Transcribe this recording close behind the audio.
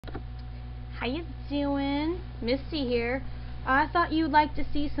How you doing? Misty here. I thought you'd like to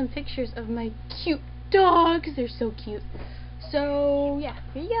see some pictures of my cute dogs. They're so cute. So, yeah,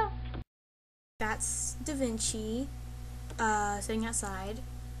 here you go. That's Da Vinci, sitting outside.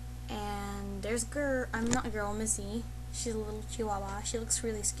 And there's Missy. She's a little chihuahua. She looks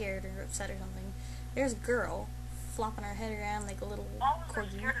really scared or upset or something. There's girl, flopping her head around like a little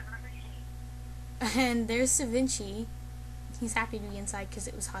corgi. And there's Da Vinci. He's happy to be inside because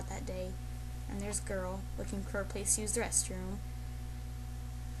it was hot that day. And there's girl looking for a place to use the restroom.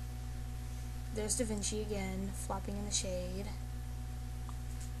 There's Da Vinci again, flopping in the shade.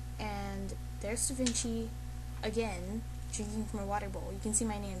 And there's Da Vinci again, drinking from a water bowl. You can see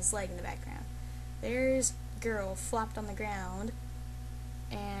my Nana's leg in the background. There's girl flopped on the ground.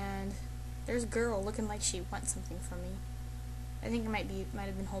 And there's girl looking like she wants something from me. I think it might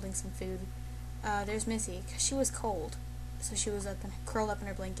have been holding some food. There's Missy, because she was cold. So she was curled up in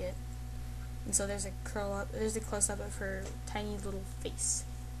her blanket. And so there's a close-up of her tiny little face.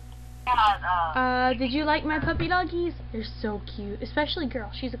 Did you like my puppy doggies? They're so cute. Especially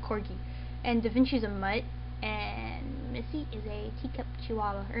girl, she's a corgi. And Da Vinci's a mutt. And Missy is a teacup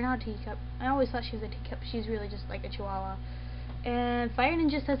chihuahua. Or not a teacup. I always thought she was a teacup. She's really just like a chihuahua. And Fire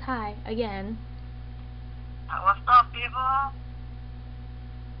Ninja says hi, again. What's up, people?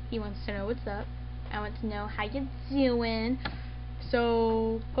 He wants to know what's up. I want to know how you doing.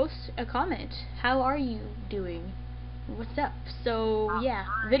 So, post a comment. How are you doing? What's up? So, yeah,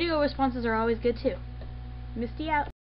 video responses are always good too. Misty out.